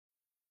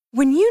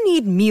When you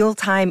need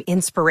mealtime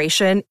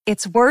inspiration,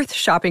 it's worth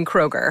shopping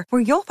Kroger,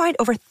 where you'll find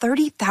over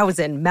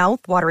 30,000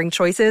 mouth-watering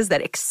choices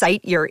that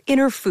excite your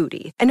inner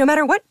foodie. And no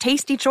matter what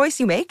tasty choice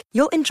you make,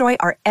 you'll enjoy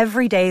our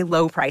everyday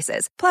low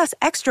prices, plus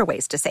extra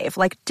ways to save,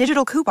 like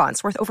digital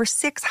coupons worth over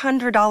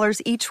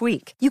 $600 each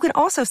week. You can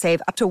also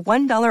save up to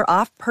 $1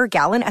 off per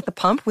gallon at the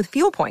pump with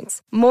fuel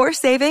points. More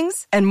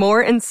savings and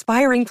more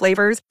inspiring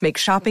flavors make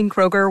shopping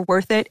Kroger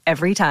worth it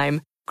every time.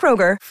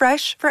 Kroger,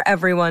 fresh for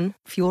everyone.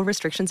 Fuel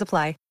restrictions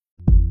apply.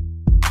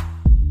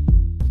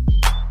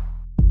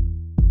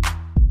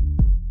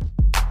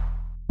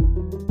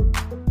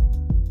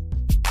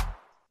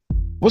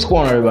 What's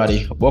going on,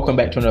 everybody? Welcome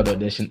back to another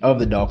edition of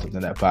the Dolphins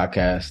in That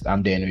podcast.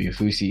 I'm Daniel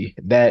Yafusi.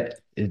 That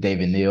is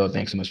David Neal.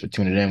 Thanks so much for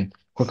tuning in.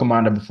 Quick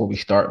reminder before we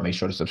start, make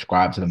sure to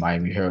subscribe to the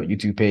Miami Herald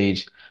YouTube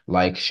page,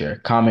 like, share,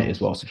 comment,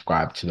 as well as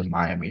subscribe to the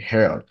Miami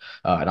Herald.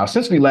 Now,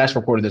 since we last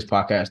recorded this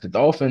podcast, the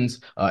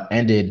Dolphins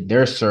ended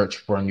their search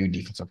for a new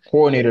defensive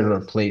coordinator to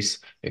replace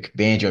Vic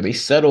Fangio. They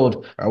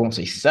settled, or I won't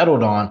say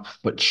settled on,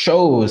 but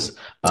chose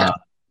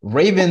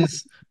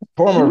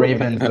former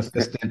Ravens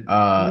assistant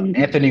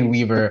Anthony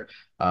Weaver.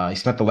 He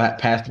spent the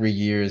past 3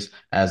 years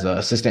as an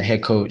assistant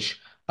head coach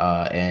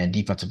and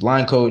defensive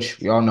line coach.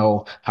 We all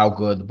know how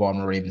good the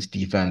Baltimore Ravens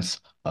defense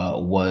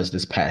was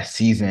this past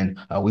season.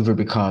 Weaver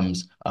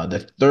becomes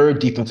the third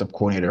defensive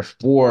coordinator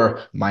for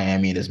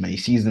Miami in as many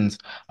seasons,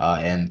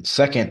 and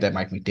second that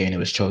Mike McDaniel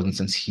was chosen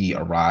since he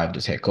arrived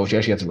as head coach. He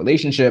actually has a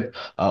relationship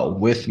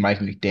with Mike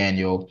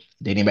McDaniel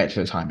dating back to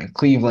the time in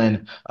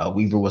Cleveland.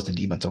 Weaver was the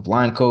defensive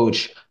line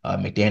coach.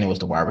 McDaniel was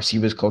the wide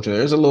receivers coach. So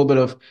there's a little bit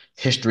of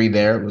history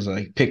there. It was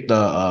like picked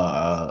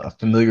a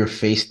familiar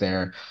face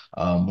there.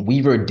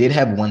 Weaver did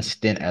have one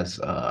stint as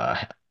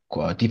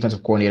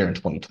defensive coordinator in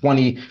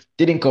 2020.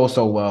 Didn't go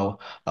so well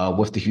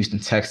with the Houston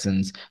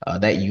Texans,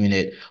 that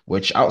unit,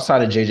 which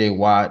outside of J.J.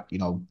 Watt,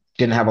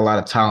 didn't have a lot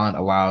of talent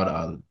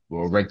allowed,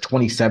 ranked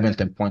 27th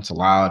in points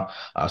allowed.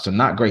 So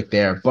not great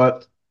there,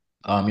 but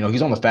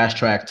he's on the fast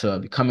track to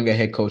becoming a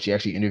head coach. He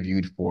actually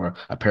interviewed for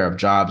a pair of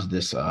jobs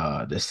this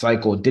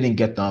cycle, didn't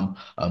get them,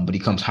 but he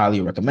comes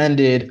highly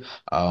recommended.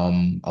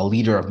 A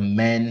leader of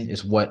men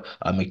is what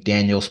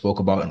McDaniel spoke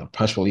about in the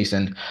press release,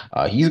 and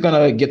he's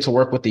gonna get to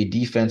work with a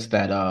defense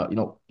that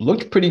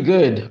looked pretty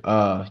good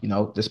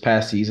this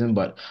past season,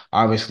 but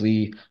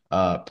obviously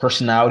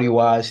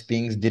personality-wise,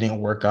 things didn't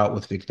work out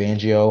with Vic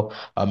Fangio.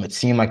 It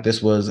seemed like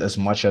this was as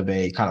much of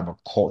a kind of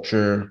a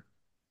culture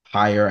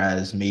hire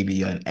as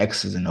maybe an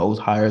X's and O's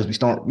hires. We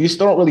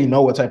still don't really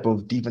know what type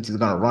of defense he's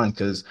going to run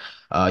because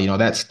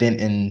that stint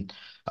in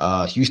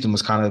Houston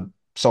was kind of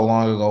so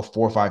long ago,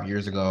 4 or 5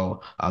 years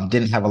ago.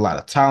 Didn't have a lot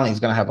of talent. He's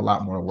going to have a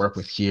lot more to work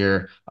with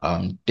here.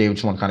 David,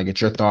 just want to kind of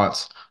get your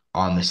thoughts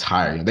on this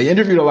hire. They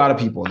interviewed a lot of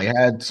people, and they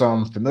had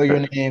some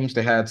familiar names.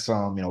 They had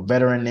some,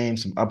 veteran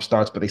names, some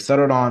upstarts, but they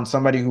settled on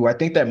somebody who I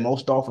think that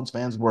most Dolphins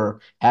fans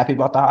were happy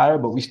about the hire,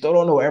 but we still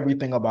don't know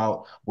everything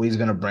about what he's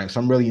going to bring. So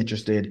I'm really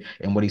interested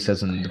in what he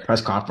says in the press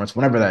conference,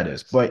 whenever that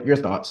is. But your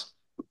thoughts?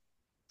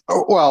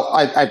 Oh, well,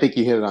 I think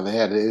you hit it on the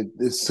head.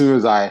 As soon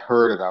as I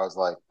heard it, I was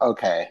like,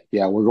 okay,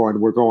 yeah, we're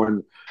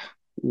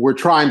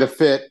trying to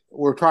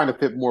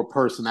fit more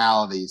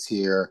personalities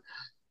here,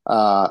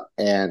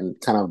 and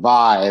kind of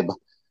vibe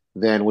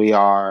than we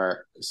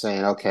are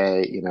saying,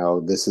 okay,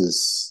 this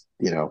is,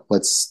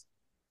 let's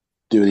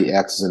do the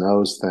X's and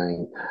O's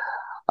thing.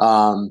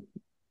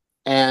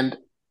 And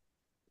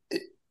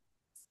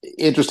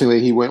interestingly,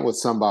 he went with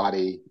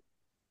somebody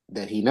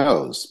that he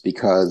knows,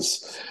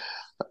 because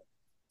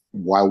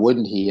why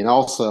wouldn't he? And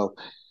also,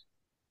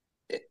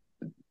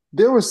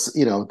 there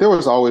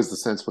was always the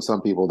sense for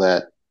some people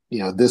that,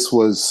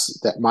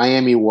 that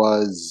Miami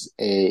was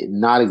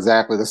not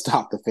exactly the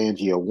stop that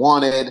Fangio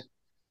wanted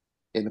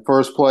in the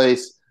first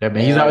place. Yeah,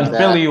 but he's out in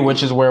Philly,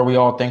 which is where we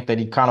all think that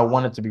he kind of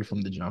wanted to be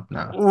from the jump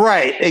now.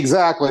 Right,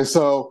 exactly.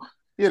 So,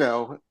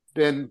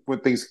 then when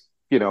things,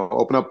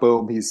 open up,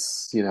 boom,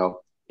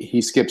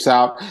 he skips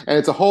out. And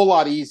it's a whole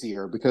lot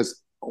easier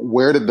because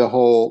where did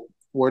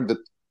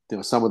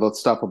some of the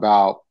stuff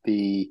about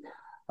the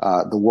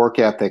work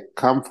ethic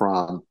come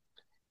from?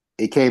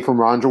 It came from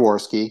Ron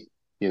Jaworski,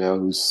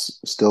 who's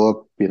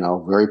still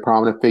a very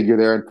prominent figure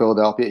there in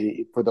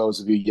Philadelphia. For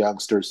those of you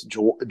youngsters,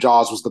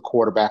 Jaws was the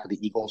quarterback of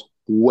the Eagles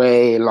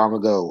way long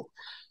ago,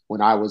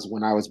 when I was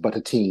but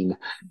a teen,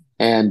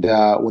 and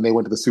when they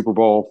went to the Super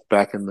Bowl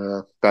back in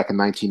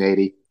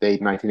 1980, the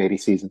 1980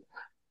 season.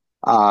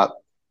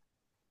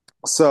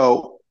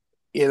 So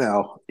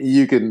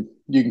you can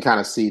kind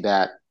of see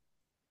that,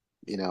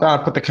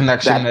 put the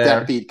connection there.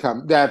 That feed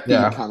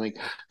coming.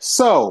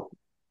 So.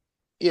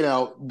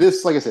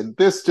 This, like I said,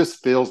 this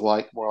just feels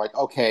like more like,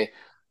 okay,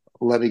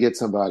 let me get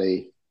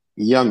somebody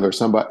younger,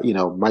 somebody,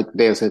 Mike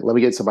Davis said, let me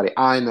get somebody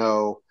I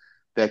know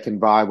that can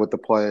vibe with the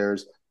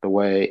players the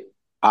way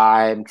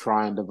I'm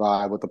trying to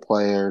vibe with the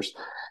players,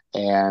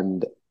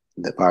 and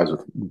that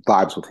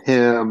vibes with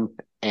him.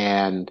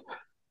 And,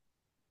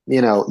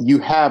 you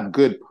have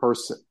good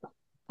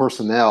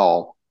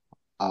personnel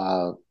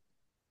on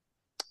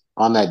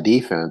that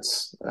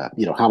defense.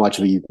 How much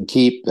of it you can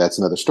keep, that's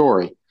another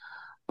story.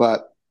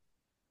 But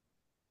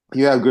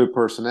you have good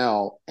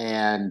personnel,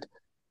 and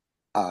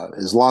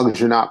as long as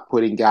you're not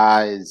putting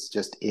guys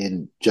just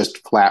in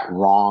just flat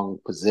wrong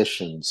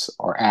positions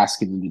or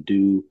asking them to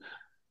do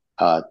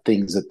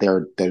things that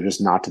they're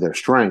just not to their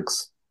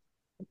strengths,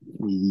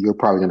 you're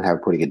probably going to have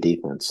a pretty good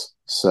defense.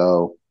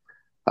 So,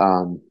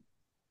 um,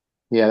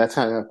 yeah, that's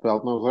how I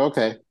felt. And I was like,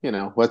 okay,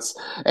 let's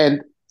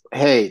and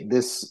hey,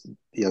 this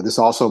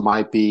also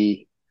might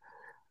be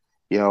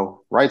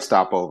right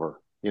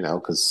stopover,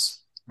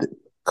 because the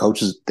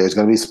coaches there's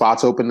going to be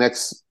spots open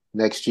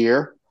next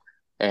year,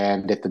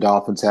 and if the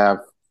Dolphins have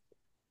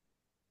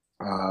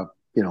uh,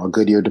 a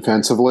good year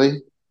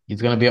defensively,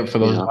 He's going to be up for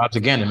you those know, jobs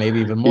again, and maybe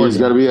even more he's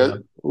going to jobs. be You a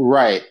know?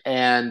 right.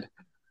 And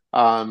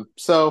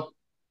so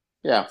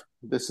yeah,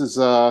 this is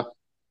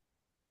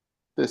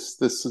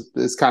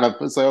this kind of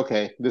it's like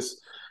okay,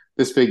 this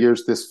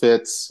figures, this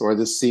fits, or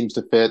this seems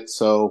to fit.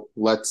 So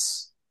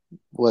let's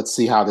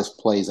see how this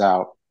plays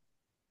out.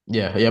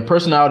 Yeah, yeah.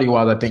 Personality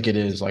wise, I think it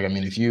is. Like, I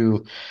mean, if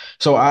you,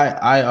 so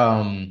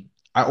I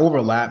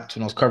overlapped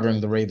when I was covering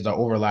the Ravens. I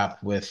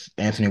overlapped with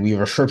Anthony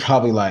Weaver for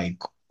probably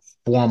like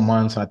 4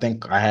 months. I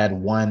think I had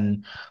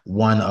one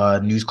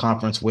news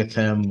conference with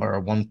him, or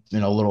one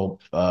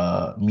little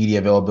media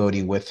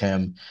availability with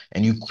him.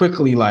 And you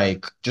quickly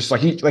like just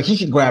like he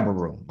can grab a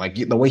room. Like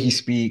the way he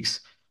speaks,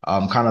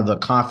 kind of the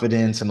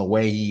confidence and the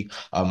way he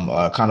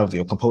kind of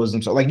composes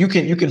himself. Like you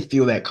can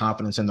feel that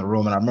confidence in the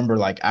room. And I remember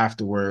like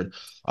afterward,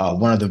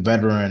 one of the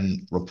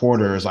veteran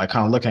reporters like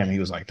kind of looked at him. He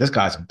was like, "This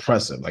guy's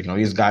impressive." Like,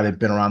 he's a guy that's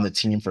been around the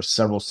team for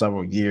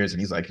several years, and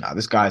he's like, "Nah,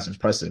 this guy's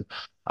impressive."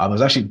 It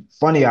was actually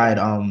funny. I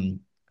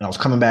was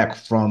coming back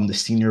from the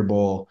Senior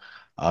Bowl.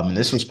 And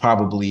this was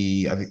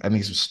probably, I think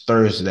this was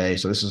Thursday.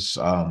 So this was,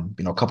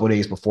 a couple of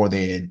days before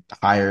they had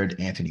hired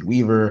Anthony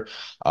Weaver.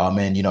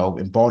 And,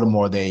 in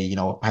Baltimore, they,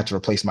 had to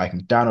replace Mike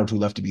McDonald, who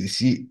left to be the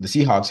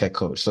Seahawks head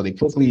coach. So they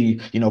quickly,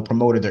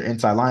 promoted their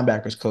inside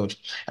linebackers coach.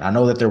 And I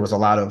know that there was a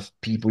lot of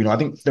people, I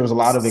think there was a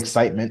lot of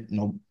excitement,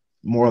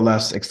 more or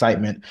less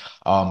excitement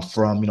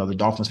from, the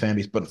Dolphins fan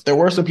base. But there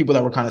were some people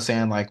that were kind of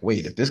saying like,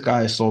 wait, if this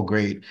guy is so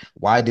great,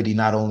 why did he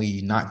not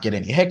only not get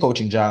any head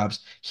coaching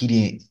jobs, he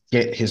didn't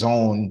get his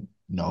own,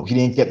 he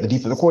didn't get the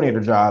defensive coordinator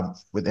job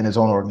within his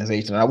own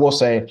organization. And I will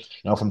say,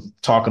 from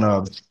talking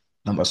to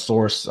a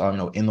source,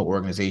 in the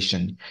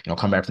organization,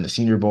 come back from the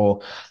Senior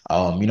Bowl,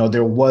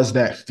 there was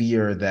that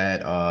fear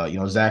that,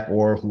 Zach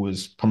Orr, who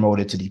was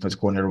promoted to defensive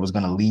coordinator, was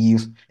going to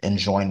leave and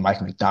join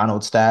Mike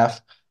McDonald's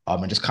staff.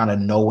 And just kind of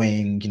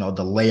knowing,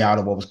 the layout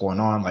of what was going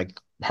on, like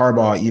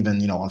Harbaugh,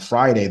 even, on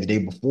Friday, the day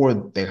before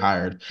they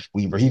hired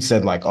Weaver, he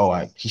said like,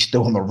 oh, he's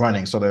still in the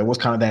running. So there was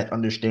kind of that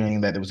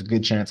understanding that there was a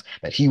good chance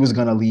that he was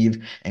going to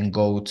leave and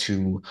go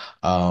to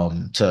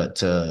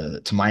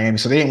Miami.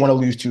 So they didn't want to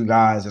lose two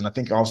guys. And I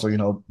think also,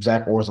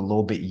 Zach Orr is a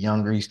little bit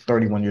younger. He's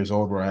 31 years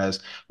old, whereas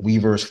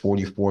Weaver is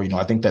 44.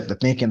 I think that the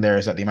thinking there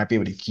is that they might be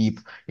able to keep,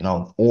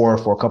 Orr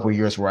for a couple of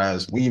years,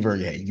 whereas Weaver,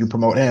 yeah, you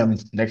promote him,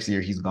 next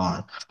year he's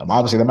gone.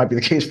 Obviously that might be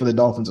the case for the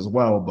Dolphins as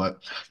well,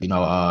 but that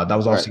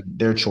was Right. obviously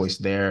their choice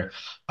there.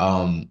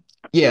 Um,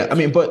 yeah, I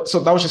mean, but so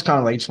that was just kind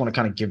of like, just want to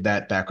kind of give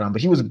that background.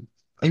 But he was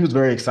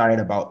very excited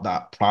about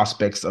the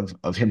prospects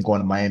of him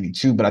going to Miami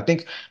too. But I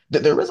think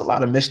that there is a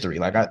lot of mystery.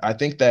 Like I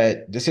think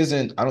that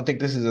I don't think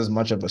this is as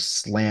much of a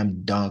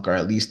slam dunk, or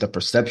at least the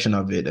perception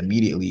of it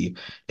immediately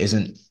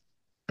isn't,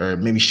 or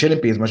maybe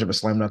shouldn't be as much of a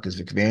slam dunk as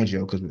Vic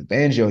Fangio, because with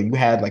Fangio, you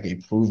had like a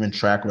proven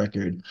track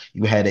record.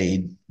 You had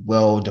a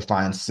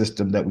well-defined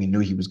system that we knew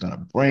he was going to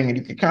bring, and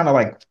you could kind of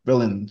like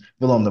fill in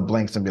the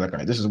blanks and be like, all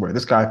right, this is where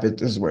this guy fits.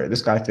 This is where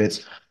this guy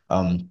fits.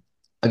 Um,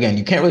 Again,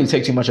 you can't really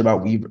take too much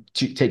about Weaver,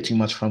 take too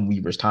much from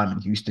Weaver's time in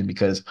Houston,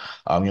 because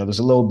there's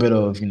a little bit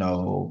of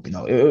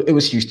it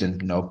was Houston,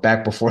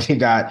 back before they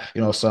got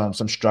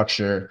some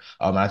structure.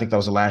 And I think that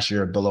was the last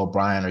year of Bill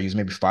O'Brien, or he was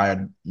maybe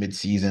fired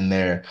mid-season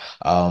there.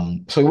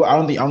 So I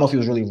don't know if he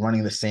was really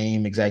running the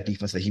same exact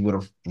defense that he would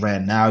have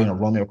ran now.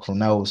 Romeo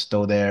Crennel was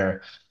still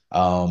there.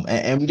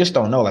 And we just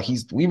don't know. Like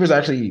Weaver's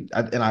actually,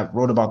 and I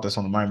wrote about this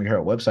on the Miami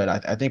Herald website.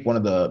 I think one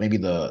of the maybe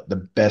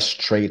the best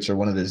traits, or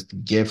one of his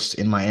gifts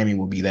in Miami,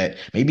 will be that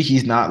maybe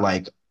he's not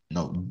like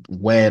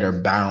wed or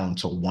bound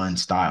to one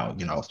style.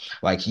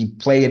 Like he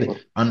played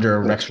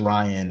under Rex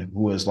Ryan,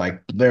 who was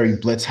like very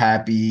blitz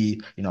happy.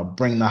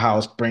 Bring the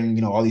house,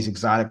 bring all these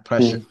exotic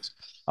pressures.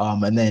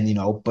 And then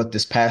but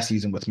this past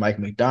season with Mike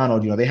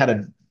McDonald,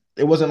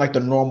 it wasn't like the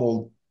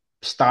normal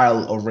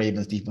style of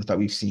Ravens defense that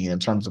we've seen in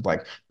terms of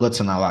like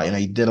blitzing a lot.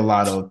 He did a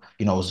lot of,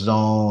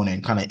 zone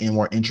and kind of in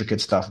more intricate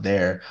stuff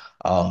there.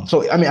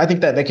 So I mean, I think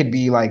that that could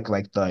be like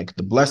the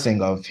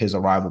blessing of his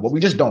arrival, but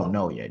we just don't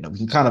know yet. We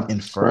can kind of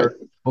infer Right.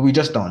 it, but we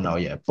just don't know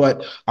yet.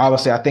 But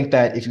obviously, I think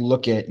that if you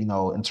look at,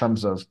 in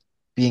terms of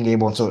being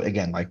able, and so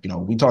again, like,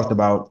 we talked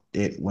about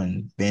it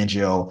when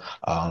Fangio,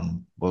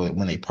 well,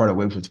 when they parted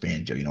ways with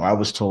Fangio, I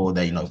was told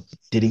that,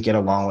 didn't get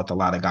along with a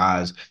lot of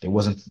guys. There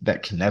wasn't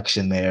that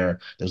connection there.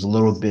 There's a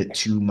little bit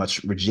too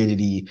much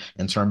rigidity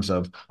in terms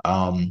of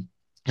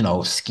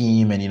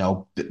scheme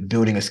and,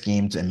 building a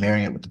scheme and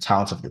marrying it with the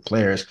talents of your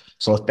players.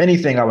 So if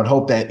anything, I would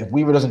hope that if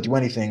Weaver doesn't do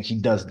anything, he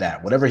does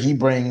that. Whatever he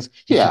brings,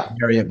 he can Yeah.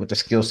 marry it with the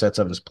skill sets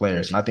of his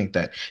players. And I think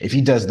that if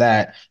he does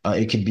that,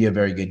 it could be a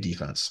very good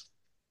defense.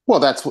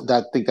 Well, I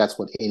think that's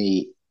what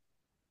a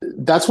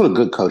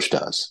good coach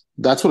does.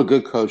 That's what a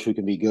good coach who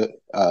can be good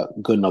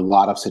in a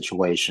lot of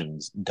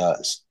situations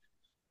does.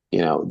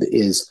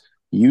 Is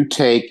you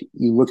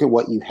look at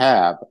what you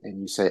have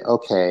and you say,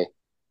 okay,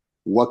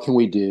 what can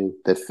we do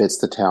that fits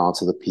the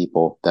talents of the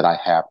people that I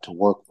have to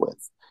work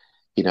with?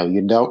 You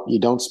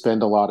don't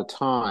spend a lot of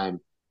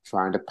time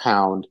trying to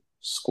pound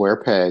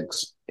square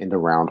pegs into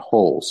round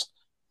holes.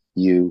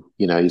 You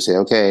say,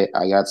 okay,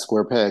 I got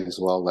square pegs.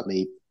 Well, let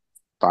me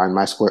find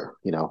my square,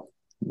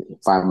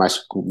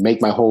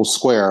 make my hole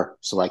square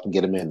so I can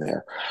get them in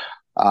there.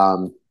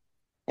 Um,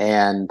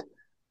 and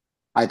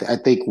I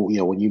think,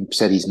 when you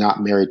said he's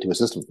not married to a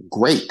system,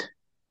 great,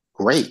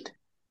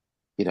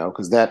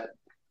 because that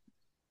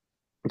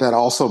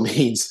also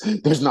means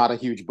there's not a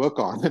huge book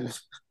on it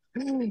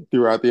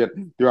throughout the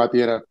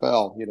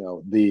NFL.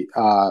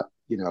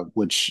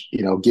 Which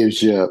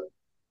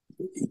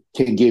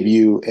can give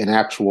you an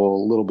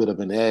actual little bit of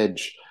an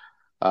edge,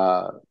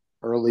 or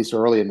at least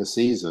early in the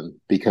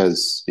season,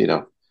 because you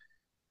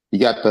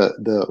got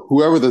the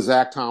whoever the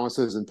Zach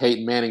Thomases and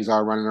Peyton Mannings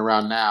are running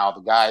around now,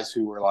 the guys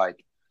who were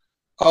like,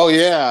 oh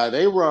yeah,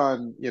 they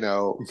ran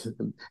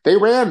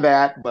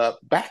that, but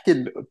back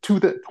in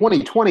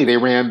 2020 they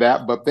ran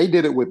that, but they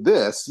did it with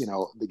this.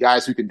 The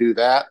guys who can do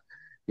that,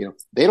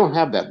 they don't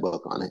have that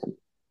book on him.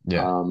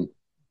 Yeah. I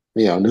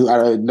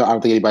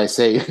don't think anybody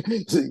say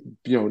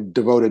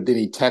devoted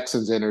any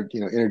Texans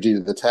energy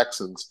to the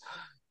Texans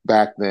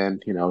back then.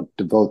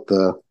 Devote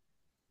the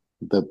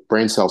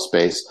brain cell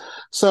space.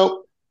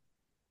 So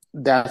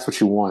that's what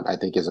you want, I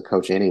think, as a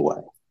coach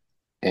anyway.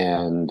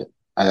 And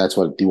that's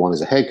what you want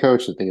as a head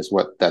coach. I think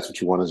that's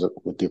what you want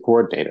with your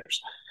coordinators.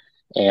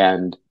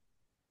 And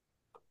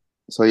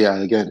so, yeah,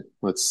 again,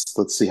 let's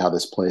see how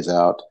this plays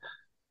out.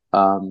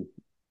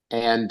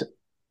 And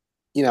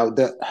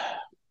the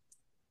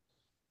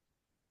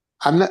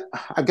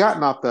I've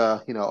gotten off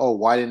the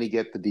why didn't he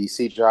get the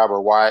DC job,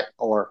 or why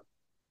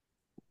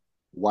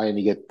didn't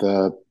he get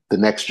the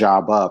next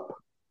job up?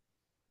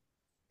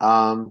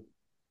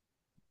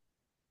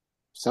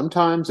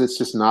 Sometimes it's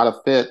just not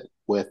a fit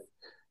with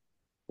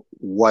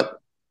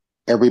what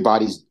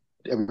everybody's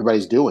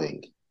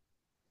doing,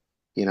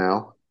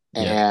 Yeah.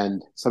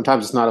 and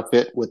sometimes it's not a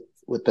fit with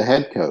the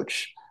head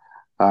coach.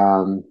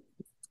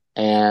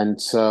 And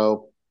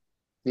so,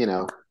 you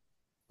know,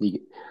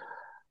 you,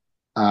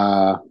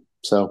 uh,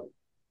 so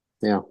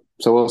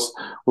so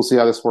we'll see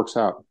how this works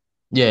out.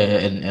 Yeah,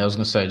 and I was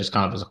gonna say, just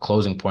kind of as a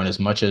closing point, as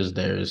much as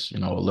there's,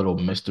 a little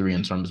mystery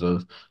in terms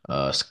of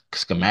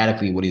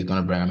schematically what he's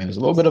gonna bring. I mean, there's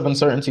a little bit of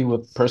uncertainty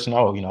with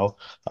personnel, we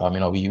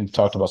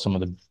talked about some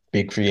of the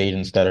big free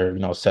agents that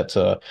are, set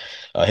to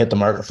hit the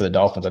market for the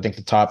Dolphins. I think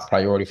the top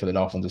priority for the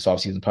Dolphins this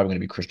offseason is probably going to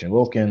be Christian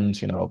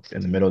Wilkins, in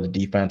the middle of the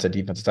defense, a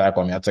defensive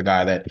tackle. I mean, that's a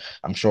guy that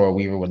I'm sure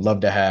Weaver would love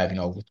to have,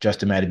 with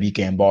Justin Madubuike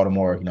in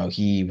Baltimore.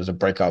 He was a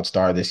breakout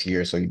star this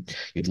year, so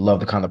you'd love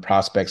the kind of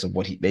prospects of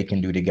what they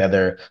can do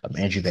together.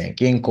 Andrew Van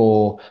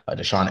Ginkel,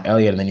 Deshaun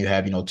Elliott, and then you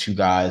have, two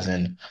guys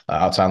and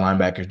outside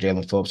linebackers,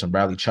 Jalen Phillips and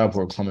Bradley Chubb, who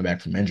are coming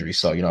back from injury.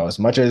 So, as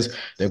much as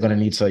they're going to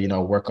need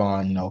to, work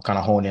on, kind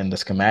of hone in the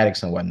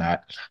schematics and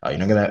whatnot, they're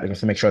going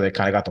to make sure they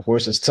kind of got the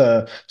horses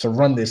to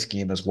run this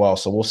scheme as well.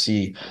 So we'll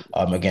see.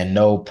 Again,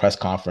 no press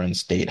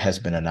conference date has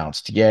been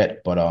announced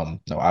yet, but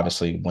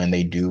obviously when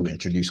they do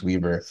introduce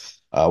Weaver,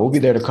 we'll be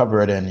there to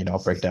cover it and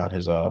break down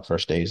his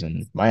first days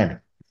in Miami.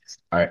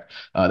 All right,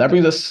 that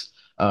brings us.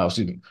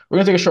 Excuse me. We're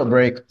gonna take a short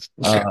break.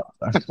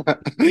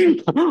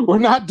 We're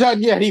not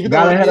done yet, even though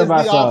Got it ahead of is the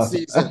off myself.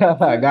 season.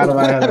 Got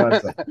ahead of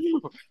myself.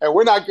 And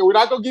we're not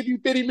gonna give you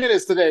 50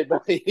 minutes today,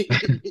 buddy.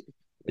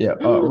 Yeah,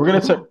 we're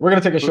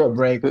gonna take a short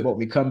break, but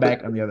we come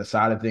back on the other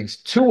side of things.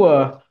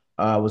 Tua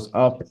was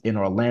up in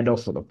Orlando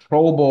for the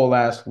Pro Bowl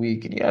last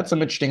week, and he had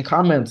some interesting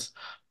comments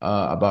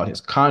about his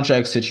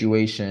contract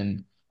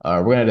situation.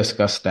 We're gonna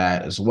discuss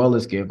that as well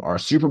as give our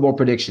Super Bowl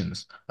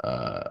predictions.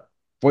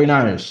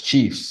 49ers,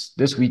 Chiefs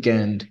this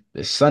weekend,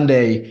 this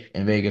Sunday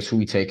in Vegas. Who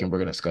we take, and we're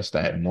gonna discuss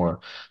that and more.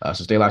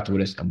 So stay locked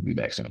with us, and we'll be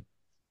back soon.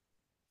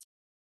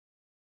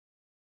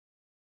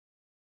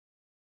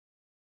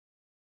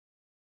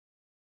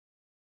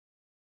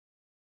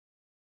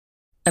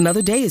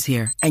 Another day is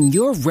here, and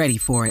you're ready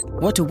for it.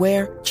 What to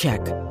wear? Check.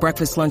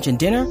 Breakfast, lunch, and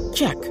dinner?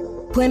 Check.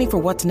 Planning for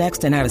what's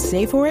next and how to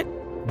save for it?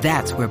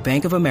 That's where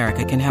Bank of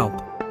America can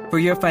help. For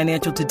your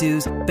financial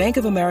to-dos, Bank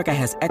of America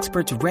has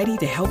experts ready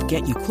to help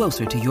get you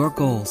closer to your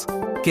goals.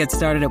 Get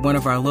started at one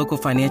of our local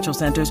financial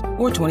centers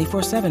or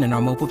 24/7 in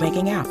our mobile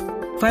banking app.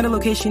 Find a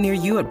location near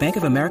you at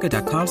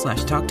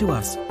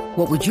bankofamerica.com/talktous.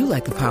 What would you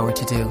like the power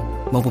to do?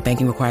 Mobile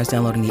banking requires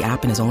downloading the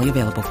app and is only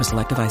available for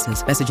select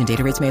devices. Message and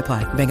data rates may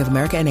apply. Bank of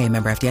America N.A.,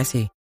 member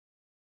FDIC.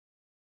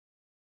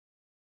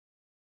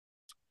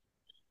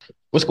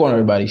 What's going on,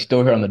 everybody?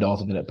 Still here on the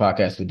Dolphins Net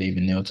podcast with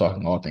David Neal,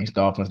 talking all things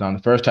Dolphins. Now, in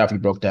the first half, we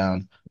broke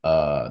down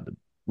the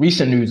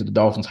recent news of the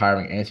Dolphins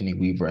hiring Anthony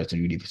Weaver as the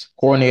new defensive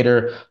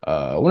coordinator.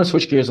 I want to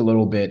switch gears a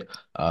little bit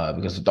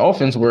because the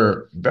Dolphins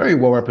were very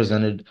well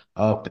represented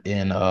up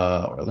in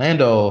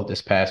Orlando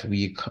this past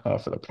week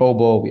for the Pro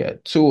Bowl. We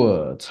had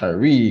Tua,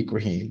 Tyreek,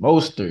 Raheem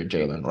Mostert,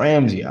 Jalen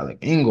Ramsey, Alec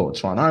Ingold,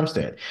 Tron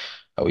Armstead.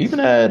 We even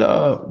had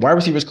wide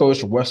receivers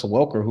coach Wes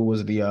Welker, who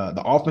was the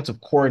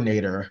offensive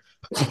coordinator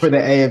for the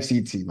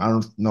AFC team. I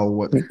don't know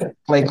what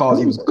play calls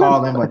he was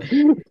calling, but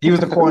he was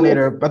the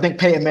coordinator. I think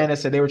Peyton Manning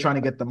said they were trying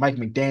to get the Mike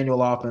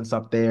McDaniel offense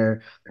up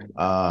there.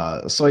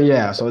 So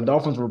the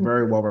Dolphins were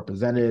very well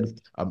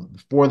represented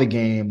before the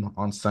game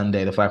on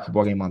Sunday, the flag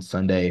football game on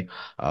Sunday.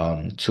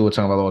 Tua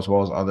Tagovailoa as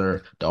well as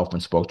other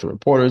Dolphins spoke to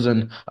reporters,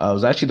 and it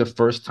was actually the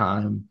first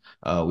time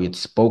we had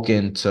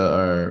spoken to,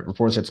 or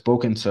reporters had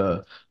spoken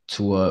to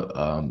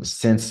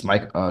since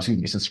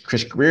since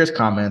Chris Greer's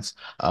comments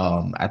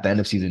at the end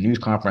of season news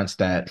conference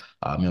that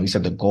he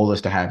said the goal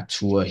is to have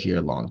Tua here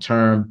long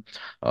term.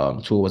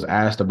 Tua was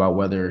asked about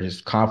whether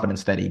his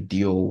confidence that a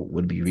deal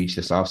would be reached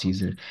this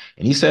offseason,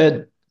 and he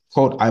said,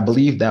 quote, "I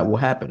believe that will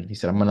happen." He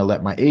said, "I'm going to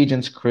let my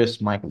agents, Chris,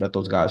 Mike, let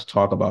those guys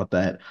talk about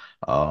that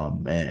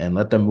and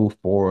let them move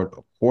forward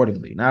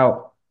accordingly."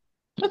 Now,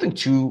 nothing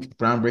too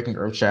groundbreaking,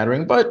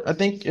 earth-shattering, but I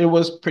think it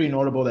was pretty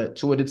notable that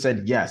Tua had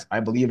said, yes, I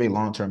believe a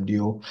long-term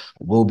deal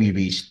will be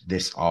reached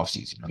this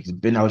offseason. He's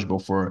been eligible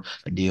for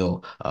a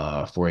deal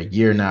for a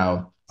year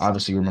now.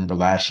 Obviously, remember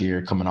last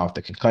year coming off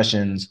the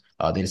concussions,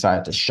 they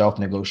decided to shelf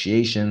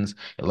negotiations.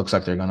 It looks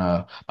like they're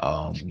gonna,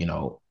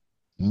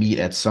 meet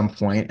at some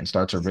point and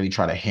start to really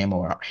try to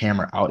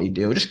hammer out a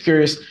deal. Just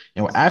curious,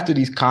 after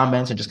these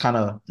comments and just kind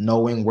of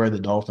knowing where the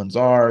Dolphins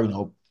are,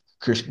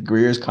 Chris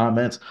Greer's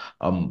comments,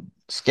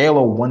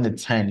 scale of 1 to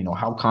 10,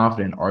 how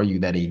confident are you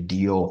that a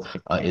deal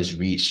is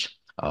reached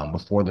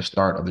before the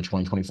start of the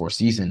 2024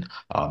 season?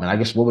 And I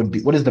guess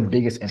what is the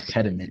biggest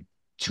impediment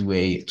to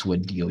a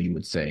deal, you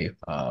would say,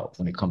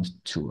 when it comes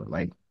to it?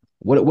 Like,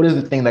 what is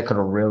the thing that could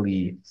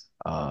really,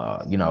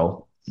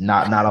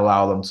 not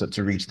allow them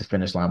to reach the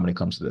finish line when it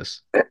comes to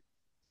this?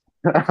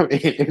 I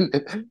mean,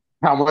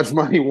 how much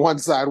money one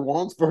side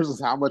wants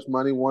versus how much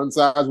money one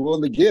side is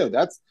willing to give.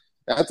 That's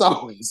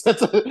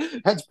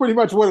pretty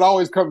much what it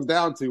always comes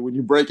down to when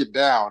you break it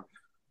down.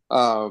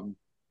 Everything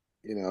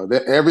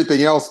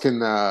else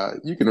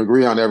you can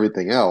agree on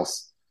everything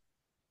else.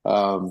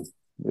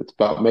 It's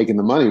about making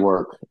the money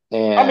work.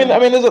 And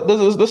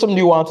there's some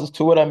nuances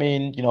to it. I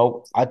mean,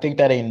 I think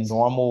that a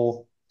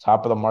normal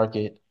top of the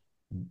market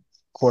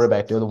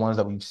quarterback, they're the ones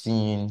that we've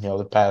seen,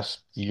 the past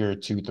year,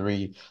 2,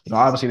 3.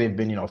 Obviously they've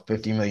been,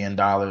 $50 million,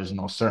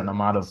 a certain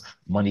amount of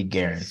money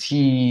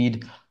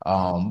guaranteed.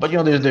 But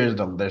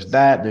there's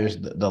that, there's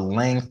the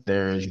length,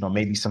 there's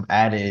maybe some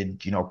added,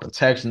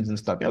 protections and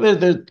stuff. I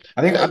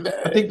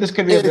think this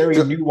could be a very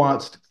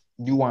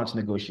nuanced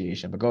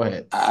negotiation. But go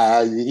ahead.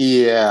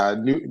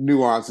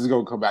 Nuance is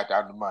going to come back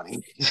down to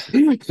money. It's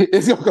going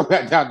to come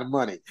back down to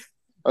money.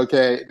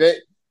 Okay,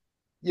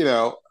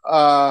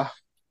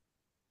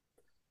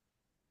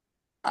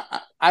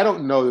 I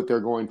don't know that they're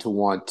going to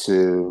want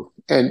to,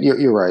 and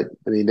you're right.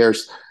 I mean,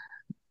 there's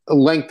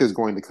length is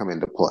going to come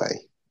into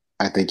play.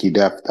 I think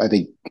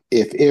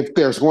if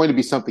there's going to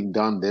be something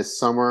done this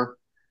summer,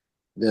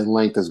 then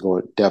length is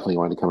definitely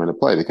going to come into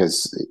play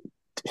because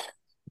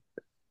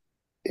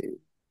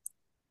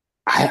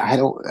I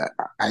don't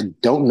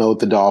know what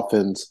the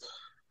Dolphins.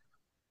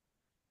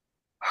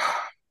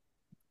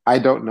 I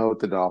don't know what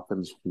the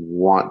Dolphins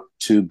want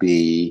to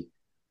be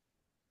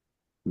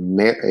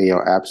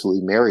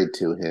absolutely married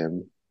to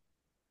him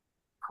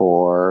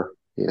for,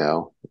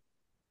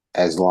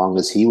 as long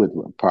as he would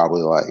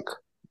probably like.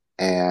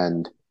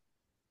 And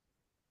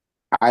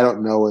I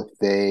don't know if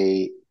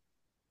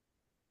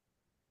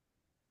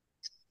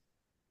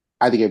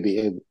I think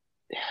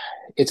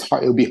it's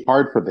hard. It would be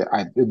hard for them.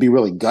 It'd be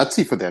really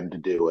gutsy for them to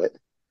do it.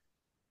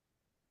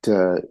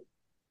 But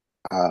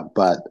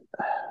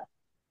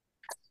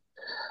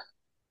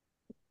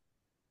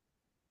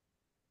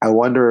I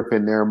wonder if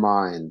in their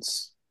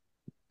minds,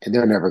 and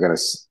they're never going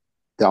to,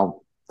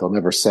 they'll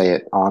never say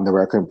it on the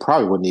record, and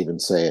probably wouldn't even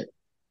say it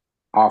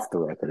off the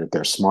record if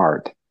they're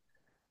smart.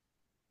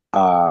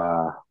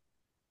 How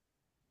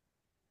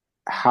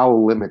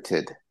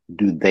limited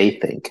do they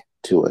think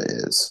Tua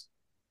is?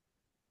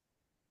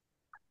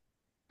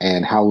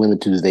 And how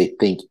limited do they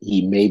think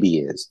he maybe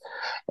is?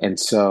 And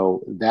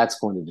so that's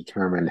going to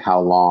determine how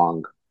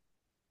long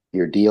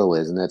your deal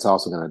is. And that's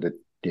also going to,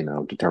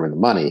 determine the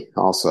money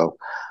also.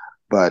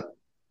 But,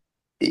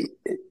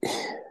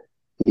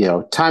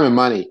 time and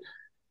money,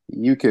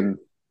 it's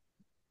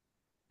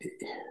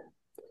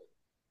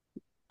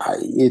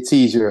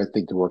easier, I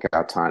think, to work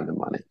out time than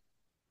money.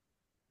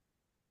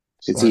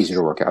 It's easier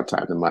to work out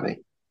time than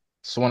money.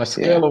 So on a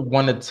scale of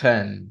 1 to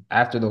 10,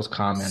 after those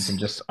comments and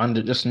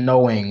just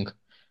knowing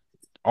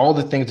all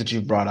the things that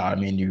you've brought out, I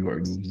mean, are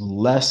you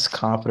less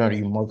confident? Are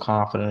you more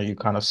confident? Are you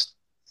kind of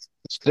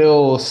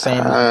still same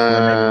as before,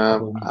 maybe a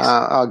couple of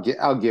weeks?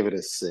 I'll give it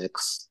a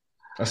 6.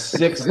 A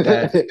 6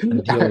 that the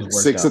deal is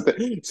worked out.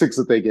 Six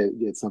that they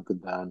get something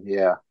done.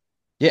 Yeah.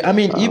 Yeah, I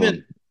mean,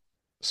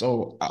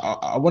 So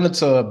I wanted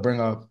to bring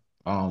up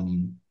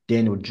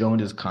Daniel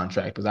Jones's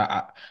contract because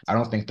I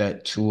don't think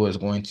that Tua is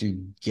going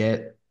to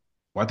get.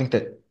 Well, I think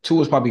that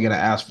Tua is probably going to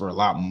ask for a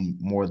lot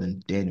more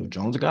than Daniel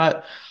Jones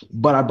got.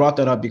 But I brought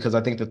that up because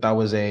I think that that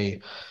was I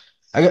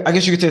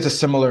guess you could say it's a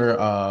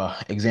similar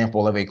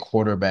example of a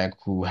quarterback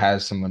who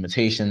has some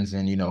limitations,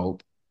 and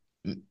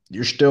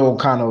you're still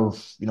kind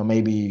of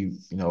maybe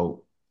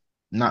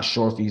not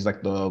sure if he's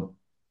like the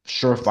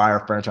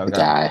surefire franchise The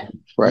guy. guy,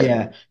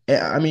 right?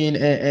 Yeah, I mean,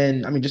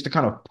 and I mean, just to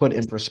kind of put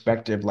in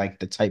perspective, like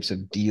the types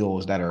of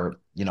deals that are,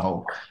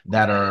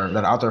 that are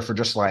out there for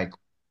just like,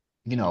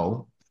 you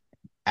know,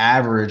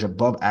 average,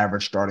 above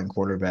average starting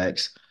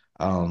quarterbacks.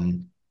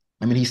 Um,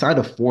 I mean, he signed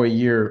a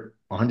 4-year,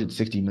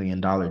 $160 million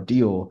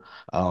deal,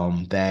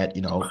 that,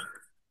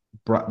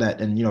 brought that,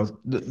 and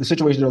the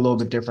situations are a little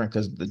bit different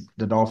because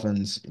the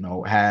Dolphins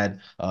had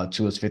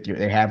Tua's fifth year,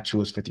 they have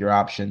Tua's fifth year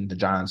option. The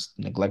Giants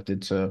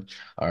neglected to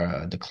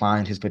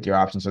declined his fifth year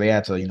option, so they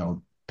had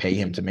to pay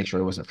him to make sure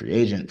he wasn't a free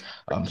agent.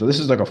 So this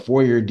is like a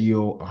 4-year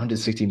deal,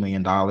 $160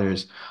 million.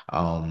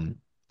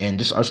 And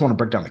I just want to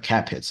break down the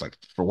cap hits. Like,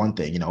 for one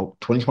thing,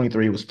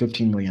 2023 was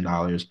 $15 million.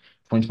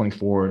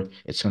 2024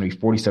 it's going to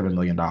be $47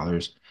 million.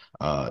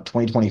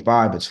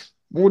 2025 it's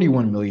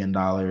 $41 million.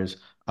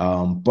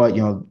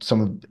 But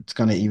some of it's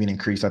going to even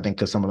increase, I think,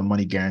 because some of the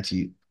money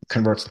guarantee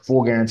converts to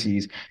full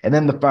guarantees. And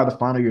then the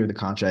final year of the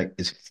contract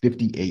is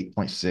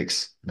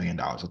 $58.6 million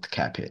with the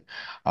cap hit.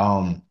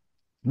 Um,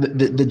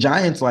 the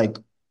Giants, like,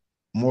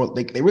 more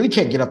like, they really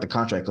can't get up the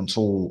contract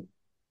until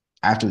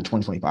after the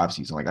 2025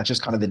 season. Like, that's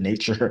just kind of the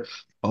nature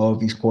of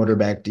these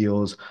quarterback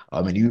deals.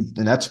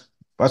 And that's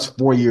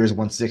 4 years,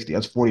 160.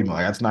 That's 40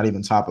 million. That's not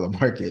even top of the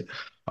market.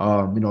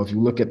 If you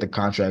look at the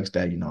contracts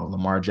that,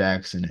 Lamar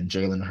Jackson and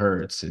Jalen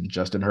Hurts and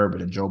Justin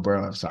Herbert and Joe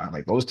Burrow have signed,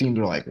 like, those teams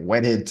are like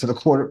wedded to the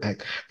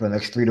quarterback for the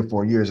next 3 to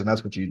 4 years. And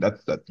that's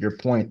that your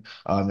point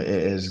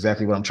is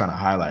exactly what I'm trying to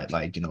highlight.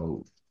 Like,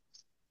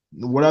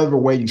 whatever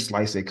way you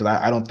slice it, because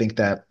I don't think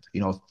that,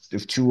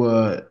 if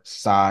Tua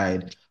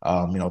side,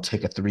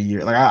 take a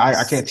 3-year, like,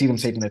 I can't see them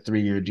taking a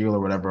 3-year deal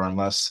or whatever,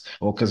 unless,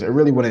 well, because it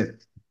really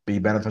wouldn't be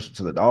beneficial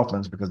to the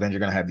Dolphins, because then you're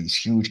going to have these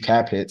huge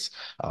cap hits.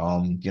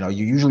 You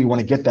usually want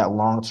to get that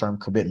long-term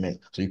commitment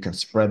so you can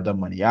spread the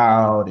money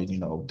out,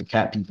 and, the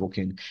cap people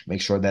can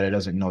make sure that it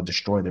doesn't,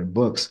 destroy their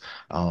books.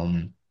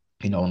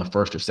 In the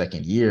first or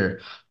second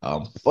year.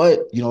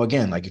 But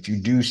again, like, if you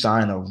do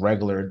sign a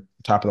regular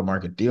top of the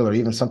market deal, or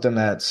even something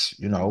that's,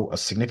 a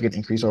significant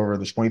increase over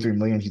the 23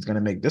 million he's going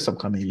to make this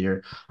upcoming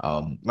year,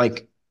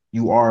 like,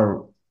 you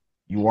are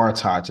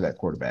tied to that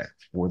quarterback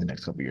for the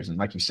next couple of years. And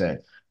like you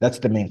said, that's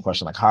the main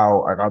question. Like,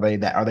 how are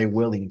they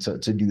willing to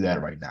do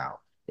that right now?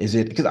 Is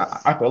it because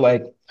I feel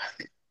like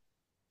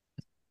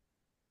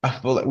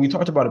we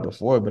talked about it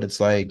before, but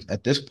it's like,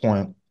 at this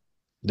point,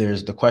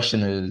 there's the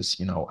question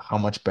is, how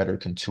much better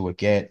can Tua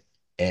get,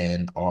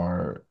 and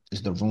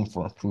is the room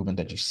for improvement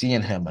that you see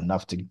in him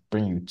enough to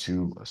bring you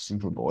to a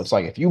Super Bowl? It's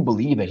like, if you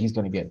believe that he's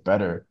going to get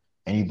better,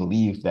 and you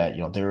believe that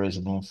there is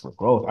room for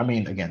growth. I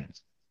mean, again,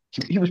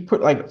 he was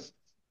put like,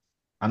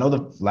 I know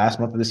the last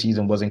month of the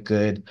season wasn't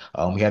good.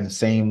 We had the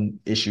same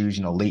issues,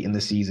 late in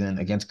the season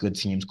against good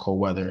teams, cold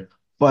weather,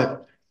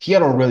 but he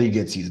had a really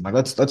good season. Like,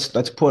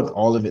 let's put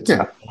all of it to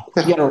Yeah,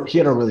 the yeah, he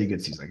had a really good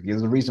season. Like,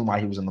 there's a reason why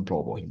he was in the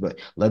Pro Bowl. He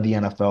led the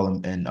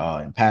NFL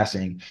in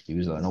passing. He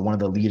was one of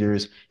the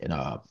leaders in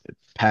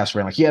pass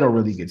rate. Like, he had a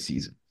really good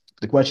season.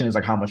 The question is,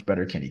 like, how much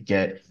better can he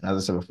get? And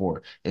as I said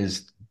before,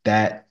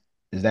 that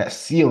is that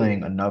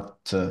ceiling enough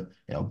to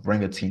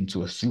bring a team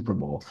to a Super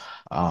Bowl?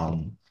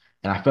 And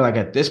I feel like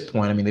at this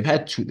point, I mean, they've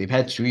had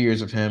 2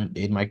 years of him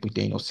in Mike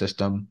McDaniel's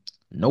system.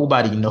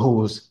 Nobody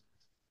knows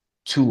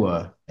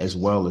Tua as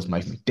well as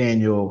Mike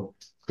McDaniel,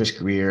 Chris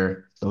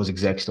Greer, those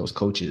execs, those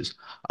coaches.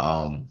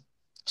 Um,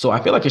 so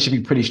I feel like it should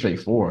be pretty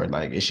straightforward.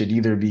 Like, it should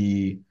either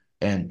be,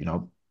 and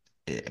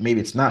maybe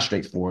it's not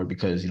straightforward,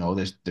 because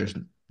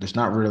there's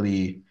not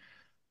really,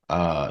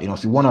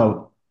 if you want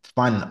to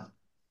find an,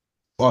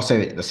 well,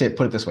 let's say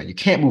put it this way, you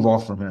can't move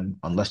off from him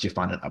unless you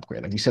find an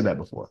upgrade. Like you said that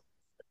before.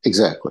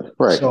 exactly.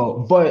 Right,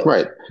 So,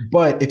 right.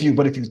 if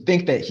you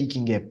think that he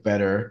can get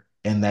better,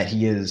 and that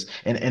he is,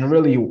 and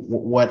really,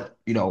 what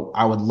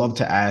I would love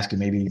to ask, and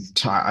maybe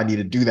I need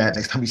to do that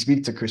next time we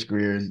speak to Chris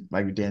Greer and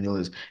Mike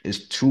McDaniel,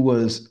 is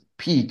Tua's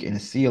peak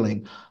and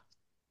ceiling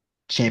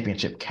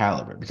championship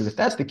caliber. Because if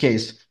that's the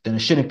case, then it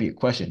shouldn't be a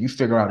question. You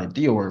figure out a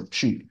deal, or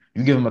shoot,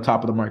 you give him a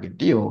top of the market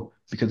deal,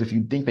 because if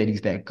you think that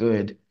he's that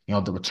good,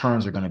 the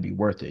returns are going to be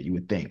worth it, you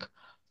would think.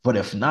 But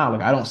if not,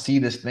 like, I don't see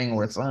this thing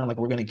where it's like,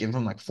 we're going to give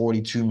him like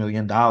 $42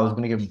 million. We're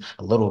going to give him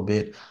a little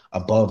bit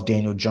above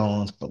Daniel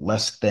Jones, but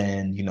less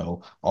than,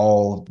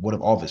 all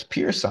of his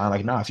peers signed.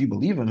 Like, nah, if you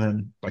believe in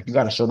him, like, you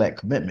got to show that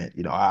commitment.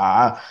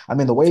 I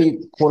mean, the way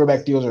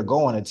quarterback deals are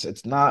going,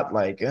 it's not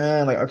like,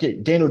 okay,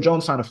 Daniel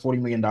Jones signed a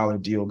 $40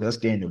 million deal because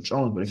that's Daniel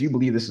Jones. But if you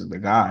believe this is the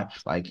guy,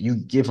 like, you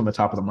give him a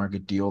top of the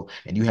market deal,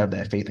 and you have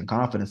that faith and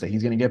confidence that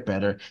he's going to get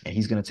better, and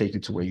he's going to take you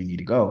to where you need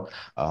to go.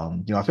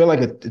 I feel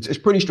like it's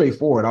pretty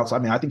straightforward. Also, I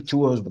mean, think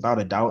Tua is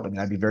without a doubt. I mean,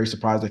 I'd be very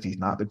surprised if he's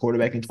not the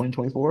quarterback in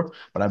 2024.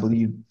 But I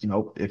believe,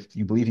 if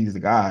you believe he's the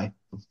guy,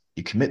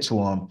 you commit to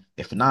him.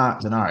 If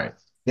not, then all right.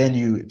 Then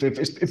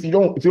if you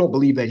don't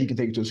believe that he can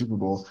take you to a Super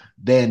Bowl,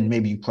 then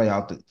maybe you play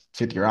out the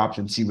fifth year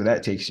option, see where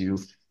that takes you,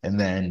 and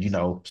then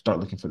start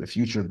looking for the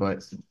future.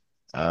 But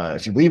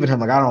if you believe in him,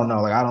 like I don't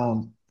know, like I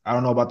don't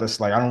know about this.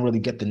 Like I don't really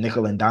get the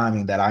nickel and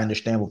diming that I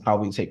understand will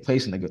probably take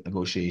place in the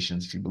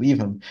negotiations. If you believe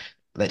him,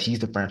 that he's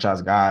the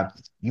franchise guy,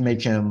 you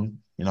make him,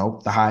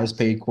 the highest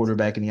paid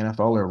quarterback in the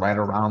NFL or right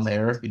around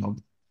there,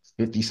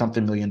 50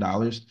 something million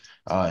dollars,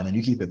 and then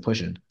you keep it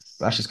pushing.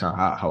 That's just kind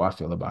of how I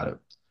feel about it.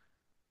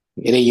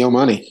 It ain't your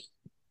money.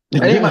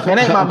 It ain't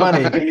my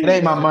money. It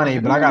ain't my money,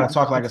 but I gotta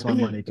talk like it's my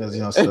money because it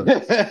comes with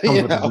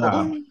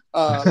the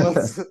job.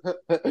 Let's.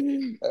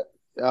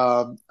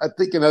 I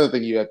think another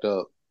thing you have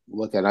to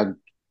look at.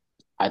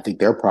 I think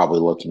they're probably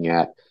looking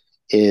at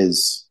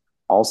is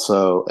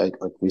also like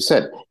we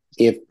said.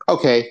 If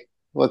okay,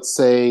 let's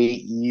say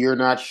you're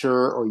not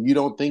sure or you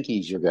don't think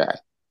he's your guy.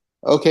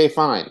 Okay,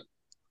 fine.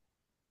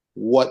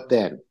 What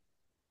then?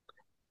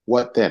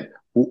 What then?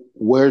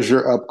 Where's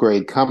your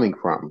upgrade coming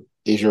from?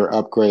 Is your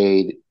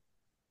upgrade?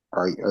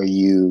 Are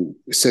you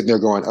sitting there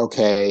going,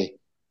 okay,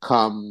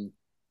 come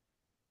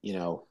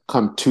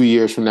 2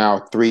 years from now,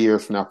 3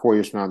 years from now, 4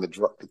 years from now,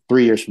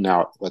 3 years from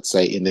now, let's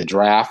say in the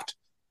draft,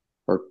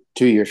 or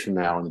 2 years from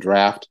now in the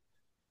draft,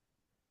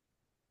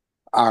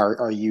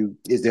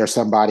 is there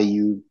somebody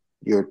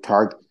you're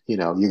target,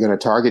 you're going to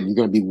target, you're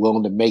going to be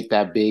willing to make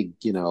that big,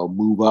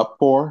 move up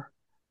for?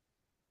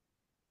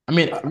 I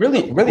mean,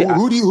 really,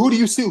 who do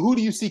you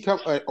see come,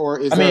 or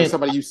is there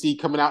somebody you see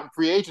coming out in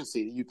free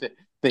agency that you think?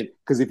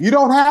 Because if you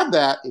don't have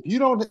that, if you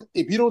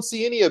don't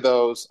see any of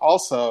those,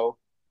 also,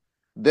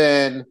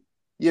 then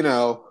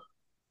cheaper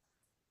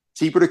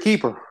to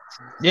keeper.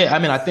 Yeah,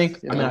 I think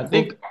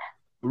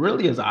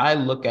really as I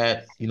look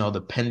at,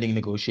 the pending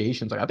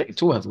negotiations, like I think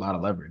Tua has a lot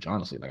of leverage,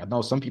 honestly. Like I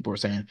know some people are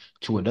saying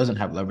Tua doesn't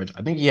have leverage.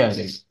 I think he has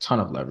a ton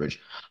of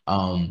leverage.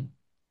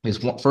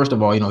 First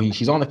of all,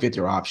 he's on the fifth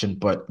year option,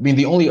 but I mean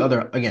the only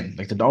other, again,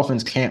 like the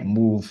Dolphins can't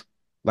move,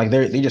 like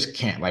they just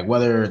can't, like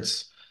whether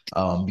it's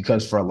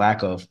because for a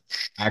lack of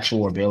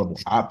actual available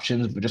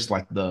options, but just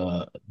like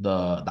the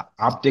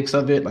optics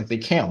of it, like they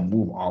can't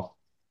move off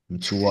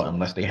Tua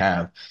unless they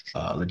have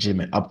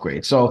legitimate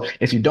upgrade. So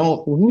if you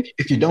don't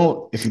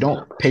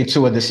pay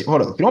Tua this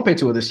hold up, if you don't pay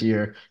Tua this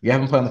year, you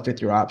haven't put on the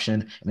fifth year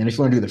option, and then if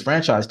you want to do the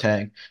franchise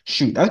tag,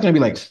 shoot, that's gonna be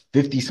like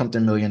 50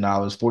 something million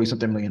dollars, 40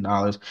 something million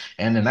dollars,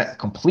 and then that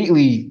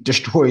completely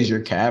destroys your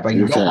cap. Like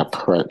you don't,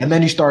 right. and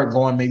then you start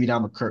going maybe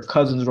down the Kirk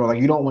Cousins road.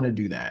 Like you don't want to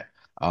do that.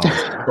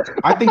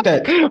 I think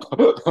that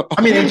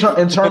I mean in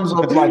terms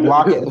of like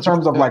locking, in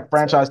terms of like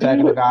franchise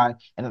tagging a guy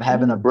and then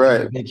having a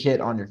right. big hit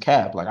on your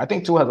cap. Like I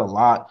think Tua has a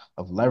lot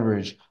of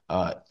leverage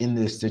in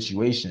this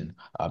situation,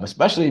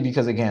 especially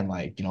because again,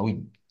 like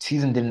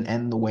season didn't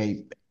end the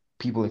way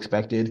people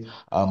expected,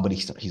 but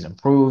he's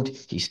improved.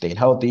 He stayed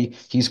healthy.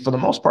 He's for the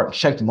most part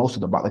checked most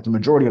of the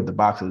majority of the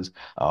boxes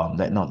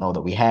that don't know that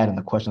we had and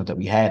the questions that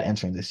we had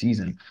entering the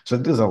season. So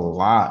there's a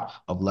lot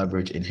of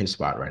leverage in his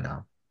spot right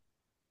now.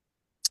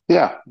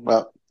 Yeah,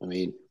 well, I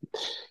mean,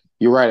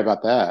 you're right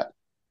about that,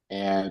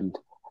 and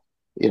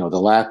the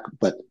lack,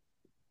 but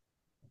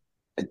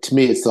to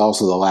me, it's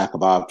also the lack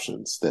of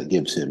options that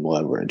gives him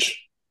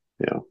leverage.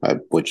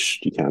 Which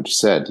you kind of just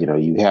said.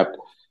 You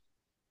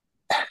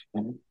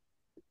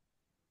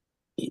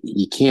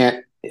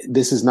can't.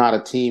 This is not a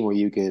team where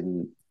you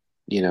can,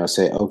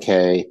 say,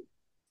 okay,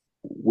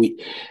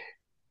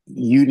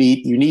 you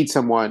need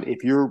someone.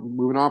 If you're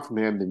moving on from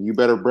him, then you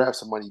better have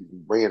someone you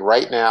can bring in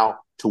right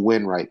now to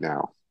win right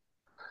now.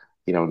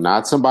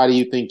 Not somebody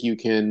you think you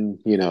can,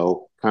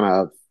 kind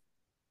of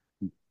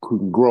who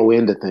can grow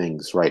into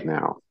things right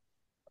now.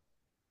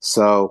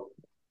 So,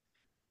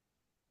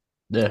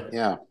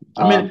 yeah.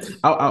 I mean,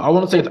 I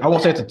won't say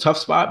it's a tough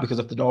spot because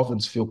if the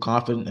Dolphins feel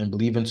confident and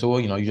believe in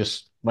Tua, you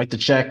just write the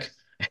check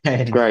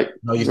and right,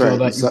 you feel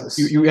that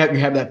you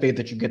have that faith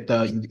that you get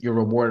you're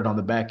rewarded on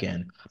the back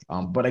end.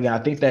 But again, I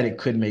think that it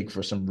could make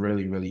for some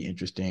really, really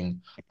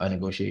interesting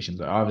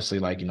negotiations. Obviously,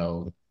 like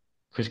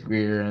Chris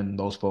Greer and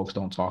those folks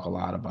don't talk a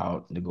lot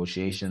about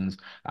negotiations.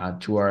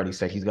 Tua already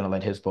said he's going to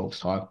let his folks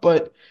talk.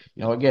 But,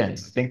 again, I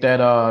think that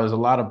there's a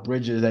lot of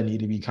bridges that need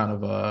to be kind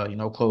of,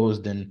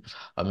 closed in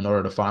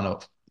order to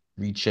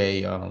reach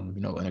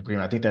an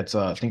agreement.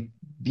 I think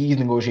these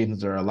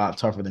negotiations are a lot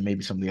tougher than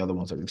maybe some of the other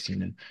ones that we've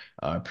seen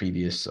in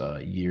previous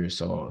years.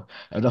 So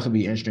it'll definitely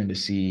be interesting to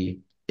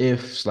see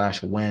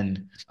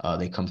if/when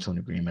they come to an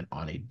agreement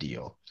on a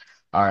deal.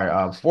 All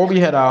right. Before we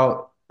head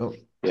out.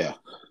 Yeah.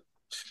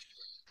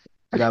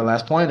 You got a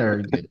last point, or are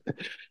you good?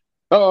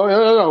 Oh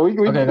no.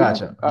 Okay,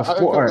 gotcha.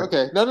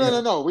 Okay,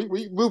 no. We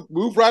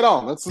move right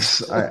on.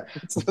 Let's all right.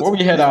 Before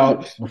we head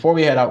out,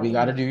 we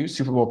got to do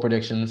Super Bowl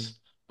predictions.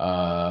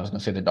 I was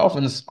gonna say the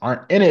Dolphins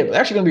aren't in it, but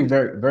they're actually gonna be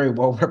very, very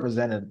well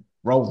represented.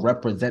 I don't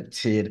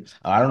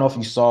know if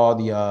you saw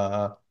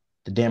the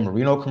Dan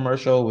Marino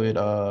commercial with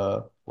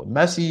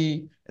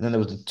Messi, and then there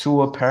was the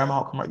Tua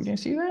Paramount commercial. You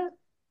didn't see that?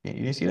 You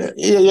didn't see that?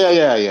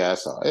 Yeah. I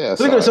So they're,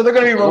 saw so it. they're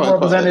going to be well But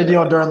represented,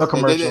 anyway, during the they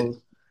did.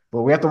 commercials.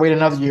 But we have to wait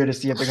another year to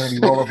see if they're going to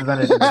be well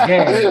represented in the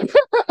game.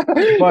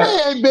 They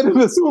But ain't been in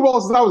the Super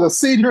Bowl since I was a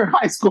senior in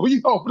high school. You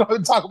don't know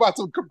to talk about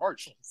some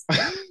commercials.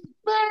 Man,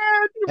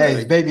 you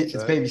hey, better get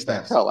it's baby the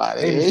steps. hell out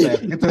of Baby here.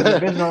 steps. Get to the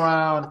divisional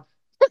round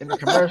in the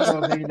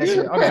commercial, maybe next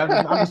year. Okay, I'm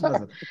just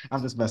messing.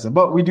 I'm just messing.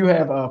 But we do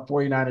have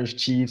 49ers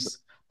Chiefs,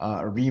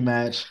 a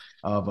rematch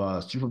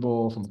of Super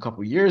Bowl from a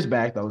couple years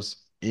back that was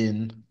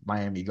in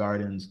Miami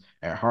Gardens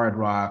at Hard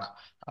Rock.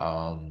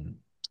 I mean,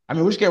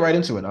 we'll just get right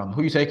into it.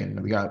 Who you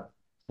taking? We got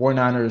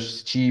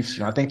 49ers, Chiefs.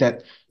 I think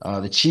that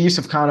the Chiefs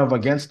have kind of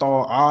against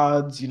all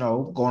odds, going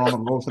on the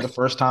road for the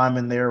first time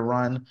in their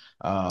run,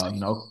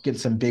 get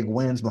some big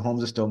wins.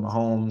 Mahomes is still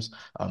Mahomes.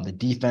 The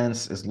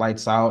defense is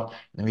lights out.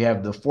 And we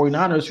have the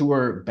 49ers who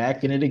are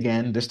back in it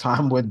again, this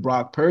time with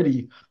Brock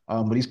Purdy.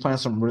 But he's playing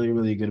some really,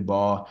 really good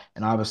ball.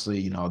 And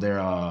obviously,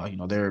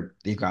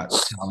 they've got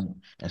talent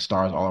and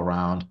stars all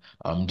around.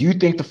 Do you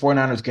think the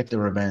 49ers get the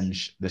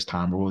revenge this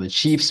time, or will the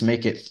Chiefs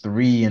make it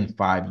 3 in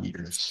 5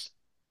 years?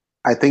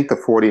 I think the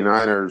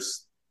 49ers,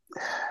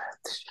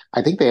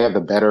 I think they have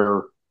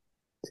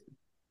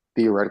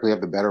theoretically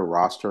have the better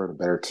roster and a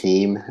better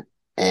team.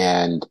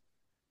 And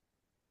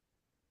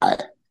I,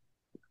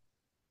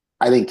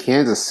 I think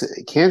Kansas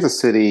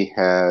City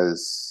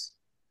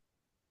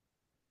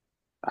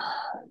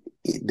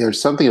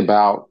there's something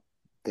about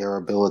their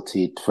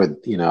ability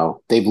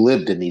they've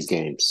lived in these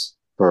games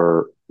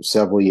for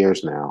several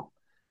years now.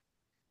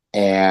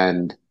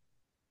 And,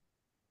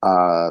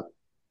 uh,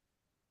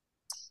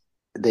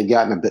 they've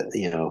gotten a bit,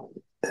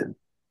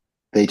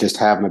 they just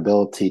have an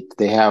ability.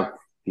 They have,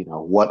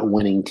 what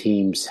winning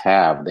teams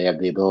have. They have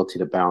the ability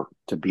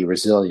to be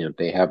resilient.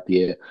 They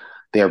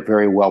are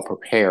very well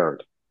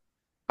prepared.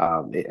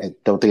 I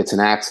don't think it's an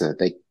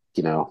accident.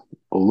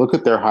 Look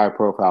at their high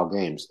profile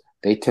games.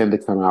 They tend to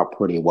come out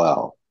pretty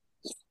well,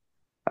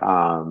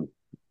 um,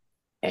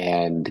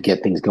 and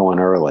get things going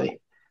early.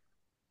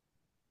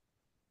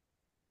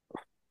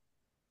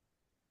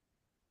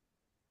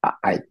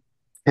 I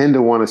tend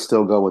to want to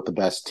still go with the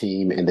best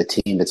team and the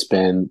team that's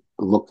been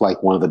looked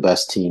like one of the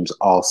best teams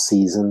all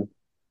season.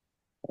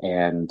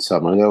 And so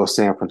I'm going to go with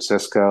San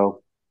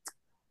Francisco.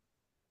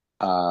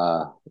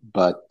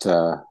 But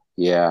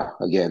yeah,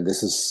 again,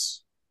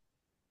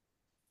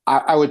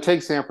 I would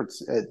take San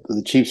Francisco.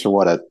 The Chiefs are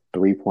what, a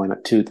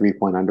 3-point Two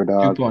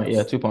underdog. point,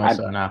 yeah, 2 points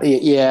now.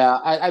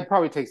 I'd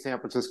probably take San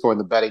Francisco in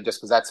the betting just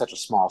because that's such a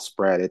small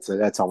spread.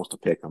 That's almost a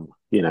pick 'em.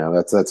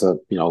 That's a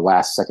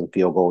last second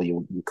field goal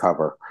you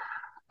cover.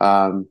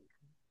 Um,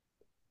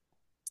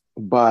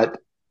 but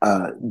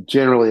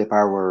generally, if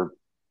I were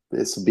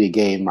this would be a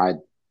game I'd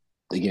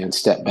again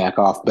step back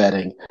off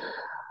betting.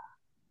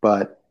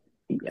 But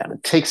yeah,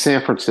 take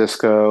San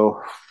Francisco.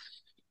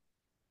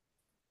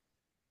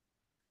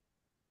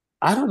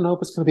 I don't know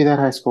if it's going to be that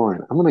high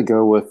scoring. I'm going to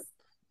go with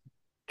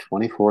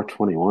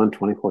 24-21,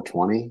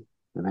 24-20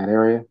 in that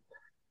area.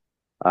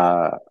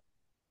 Uh,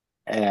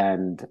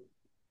 and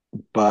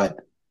but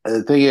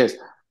the thing is,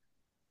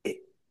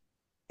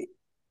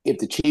 if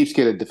the Chiefs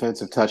get a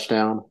defensive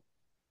touchdown,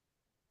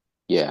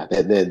 yeah,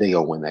 they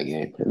gonna win that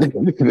game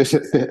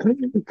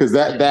because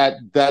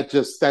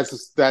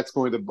that's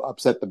going to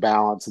upset the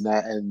balance,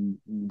 and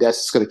that's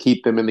just going to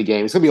keep them in the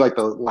game. It's going to be like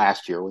the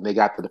last year when they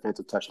got the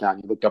defensive touchdown.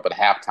 You looked up at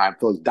halftime,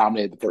 Phillies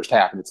dominated the first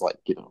half, and it's like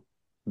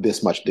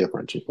this much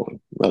difference. You're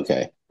going,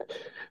 okay,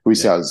 we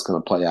see how this is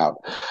going to play out,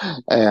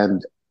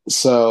 and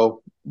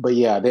so, but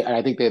yeah,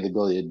 I think they have the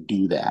ability to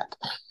do that.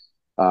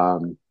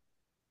 Um,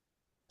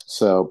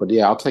 but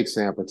yeah, I'll take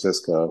San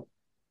Francisco,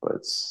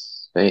 but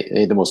they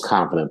ain't the most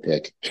confident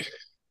pick.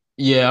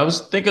 Yeah, I was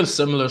thinking a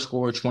similar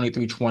score,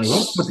 23-20. We'll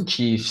go with the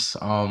Chiefs.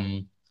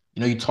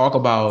 You talk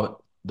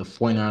about the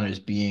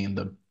 49ers being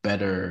the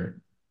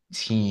better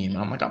team.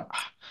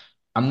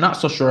 I'm not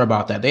so sure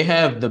about that. They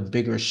have the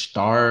bigger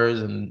stars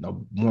and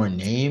more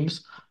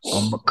names.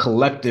 But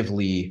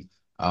collectively,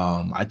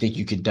 I think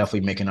you could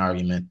definitely make an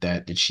argument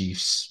that the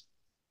Chiefs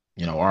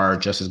are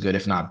just as good,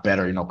 if not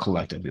better,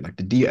 collectively. Like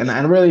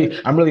I'm really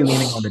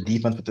leaning on the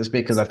defense with this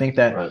pick because I think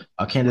that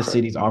Right. Kansas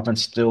City's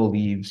offense still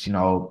leaves,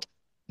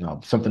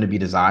 something to be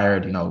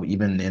desired,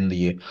 even in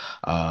the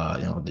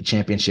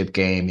championship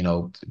game,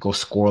 go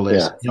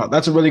scoreless. Yeah.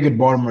 That's a really good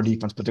Baltimore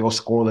defense, but they go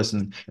scoreless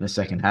in the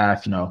second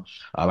half,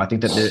 I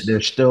think that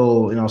there's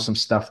still, some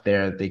stuff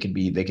there they could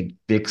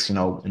fix, in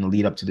the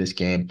lead up to this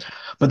game.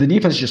 But the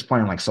defense is just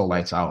playing like so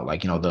lights out,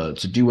 like,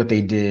 to do what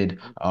they did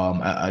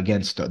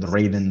against the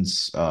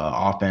Ravens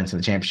offense in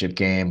the championship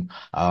game.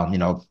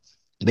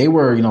 They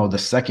were, the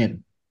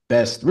second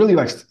best, really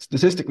like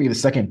statistically the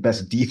second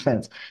best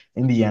defense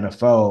in the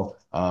NFL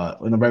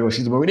in the regular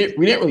season, but we didn't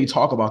really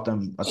talk about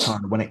them a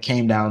ton when it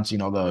came down to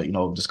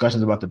the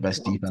discussions about the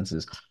best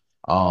defenses.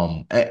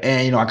 And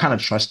I kind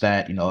of trust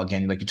that,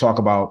 again, like you talk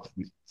about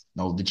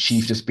the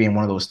Chiefs just being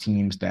one of those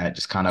teams that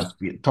just kind of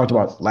we talked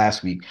about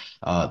last week.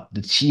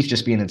 The Chiefs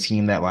just being a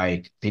team that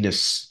like they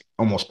just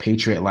almost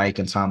Patriot like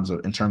in terms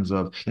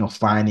of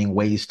finding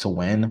ways to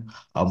win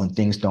when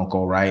things don't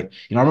go right.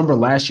 I remember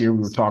last year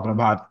we were talking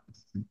about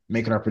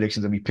making our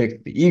predictions, and we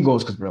picked the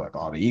Eagles because we're like,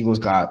 oh, the Eagles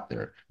got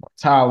their more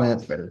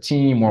talent, better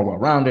team, more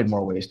well-rounded,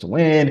 more ways to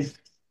win.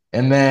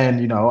 And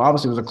then,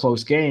 obviously it was a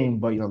close game,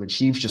 but the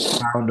Chiefs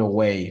just found a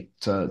way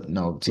to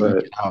eke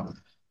Right. it out.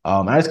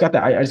 I just got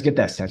that. I just get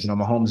that sense.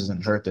 Mahomes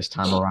isn't hurt this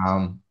time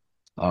around.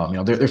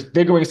 They're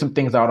figuring some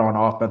things out on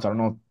offense. I don't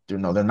know.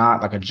 They're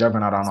not like a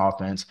juggernaut on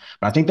offense,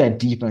 but I think that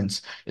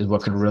defense is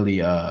what could really,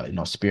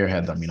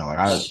 spearhead them. Like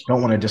I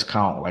don't want to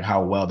discount like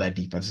how well that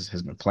defense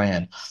has been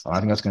playing. I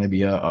think that's going to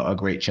be a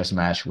great chess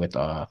match with,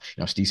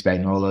 Steve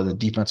Spagnuolo, the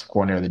defensive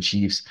coordinator of the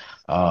Chiefs,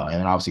 and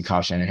then obviously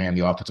Kyle Shanahan,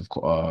 the offensive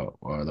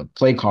or the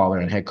play caller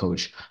and head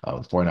coach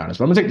of the 49ers.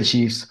 But I'm gonna take the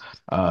Chiefs,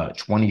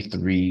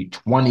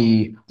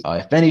 23-20.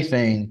 If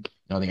anything,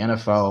 the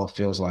NFL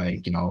feels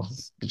like,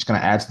 just going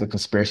to add to the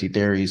conspiracy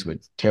theories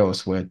with Taylor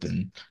Swift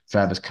and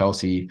Travis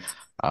Kelce.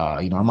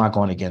 I'm not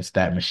going against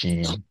that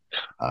machine.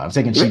 I'm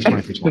taking Chiefs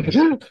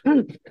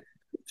 23-20.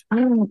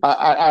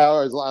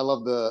 I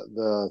love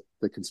the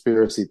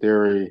conspiracy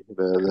theory.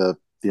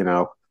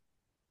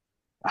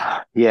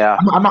 Yeah.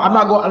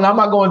 I'm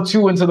not going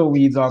too into the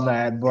weeds on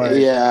that, but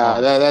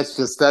Yeah, that's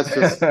just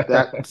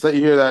that. So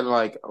you hear that and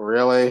like,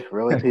 really,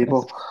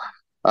 people.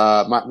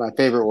 My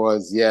favorite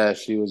was, yeah,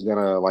 she was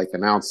gonna like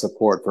announce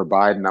support for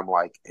Biden. I'm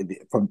like,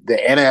 from the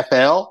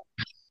NFL,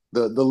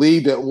 the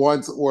league that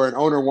where an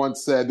owner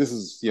once said, this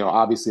is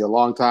obviously a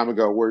long time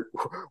ago.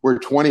 We're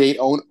 28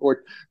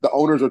 or the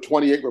owners are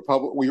 28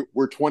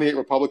 we're 28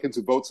 Republicans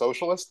who vote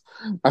socialist.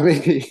 I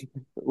mean,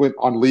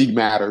 on League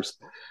Matters,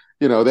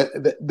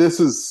 this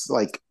is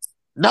like,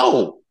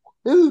 no,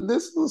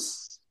 this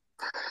is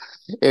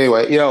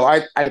anyway.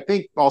 I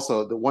think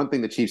also the one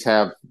thing the Chiefs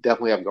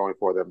definitely have going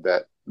for them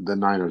that the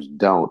Niners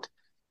don't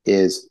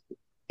is,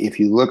 if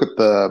you look at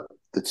the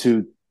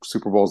two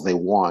Super Bowls they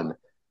won,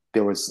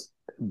 there was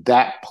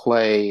that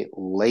play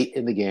late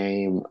in the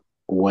game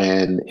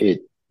when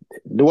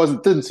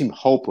didn't seem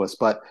hopeless,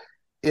 but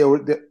it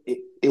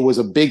was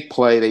a big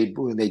play.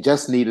 When they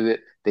just needed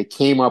it, they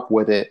came up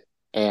with it.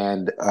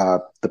 And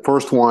the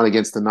first one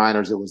against the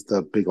Niners, it was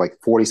the big like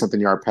 40-something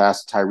yard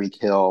pass to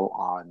Tyreek Hill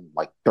on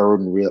like third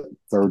and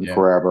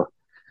forever.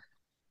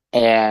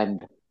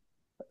 And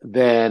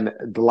then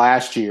the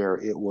last year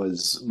it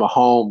was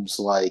Mahomes,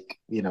 like,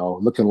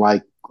 looking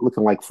like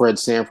Fred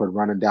Sanford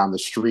running down the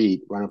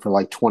street, running for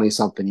like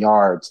 20-something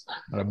yards.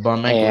 A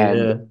bum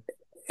ankle,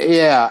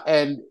 yeah.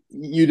 And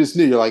you just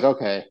knew, you're like,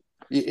 okay.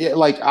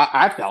 Like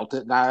I felt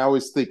it, and I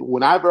always think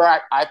whenever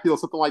I feel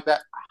something like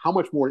that, how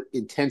much more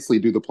intensely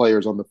do the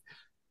players on the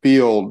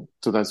field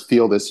sometimes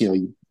feel this?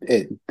 And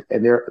you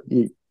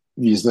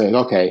just think,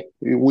 okay,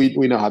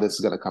 we know how this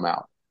is going to come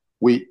out.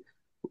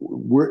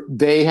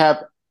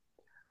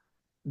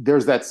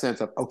 There's that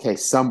sense of, okay,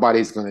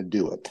 somebody's going to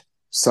do it.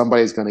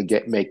 Somebody's going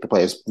to make the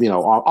plays.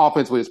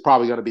 Offensively, it's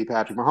probably going to be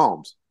Patrick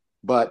Mahomes,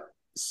 but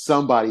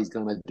somebody's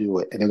going to do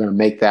it, and they're going to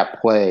make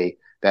that play,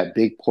 that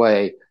big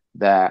play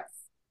that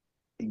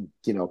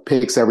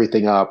picks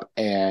everything up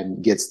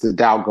and gets the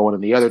doubt going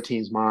in the other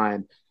team's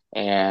mind,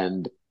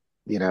 and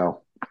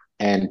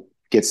and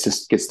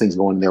gets things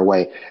going their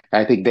way.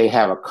 And I think they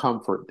have a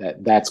comfort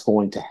that that's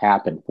going to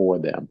happen for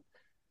them.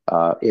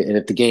 And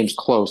if the game's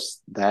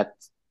close, that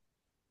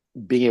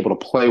being able to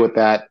play with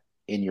that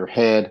in your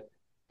head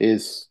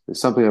is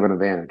something of an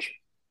advantage.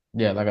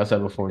 Yeah, like I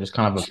said before, just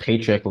kind of a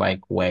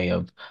Patriot-like way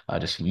of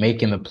just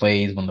making the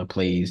plays when the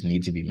plays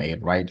need to be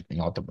made, right?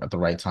 At the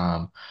right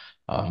time.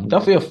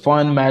 Definitely a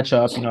fun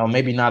matchup.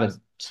 Maybe not a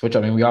switch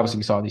up. I mean, we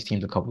obviously saw these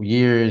teams a couple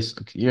years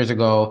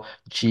ago.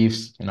 The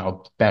Chiefs,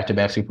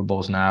 back-to-back Super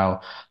Bowls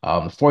now. The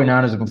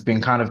 49ers have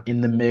been kind of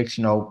in the mix,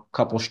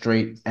 couple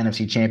straight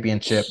NFC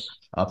Championship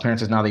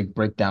appearances. Now they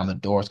break down the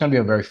door. It's going to be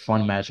a very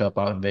fun matchup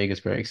out in Vegas.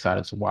 Very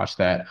excited to watch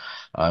that.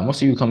 And we'll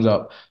see who comes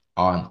up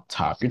on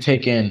top. You're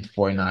taking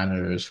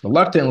 49ers.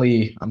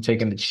 Reluctantly, I'm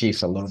taking the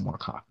Chiefs a little more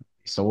confidently.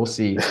 So we'll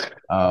see.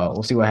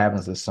 We'll see what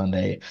happens this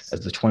Sunday as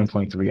the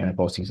 2023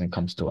 NFL season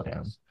comes to an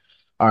end.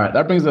 All right,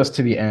 that brings us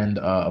to the end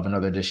of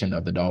another edition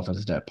of the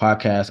Dolphins Den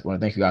podcast. I want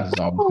to thank you guys as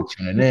always for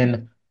tuning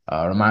in.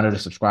 Reminder to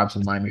subscribe to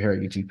the Miami Herald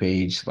YouTube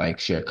page, like,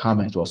 share,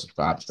 comment, as well as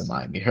subscribe to the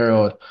Miami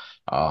Herald.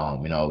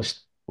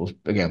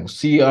 We'll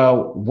see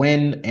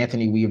when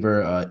Anthony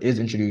Weaver is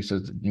introduced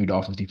as the new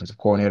Dolphins defensive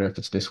coordinator. If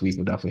it's this week,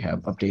 we'll definitely have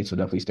updates. So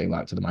definitely stay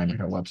locked to the Miami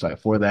Herald website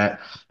for that,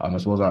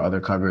 as well as our other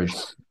coverage.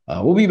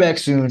 We'll be back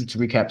soon to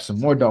recap some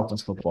more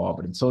Dolphins football.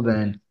 But until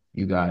then,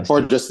 you guys.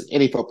 Or just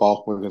any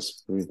football. We're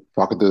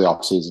talking through the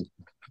offseason.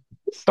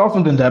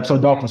 Dolphins in depth, so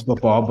Dolphins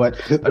football. But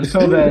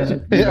until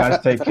then, you guys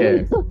take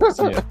care.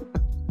 See ya.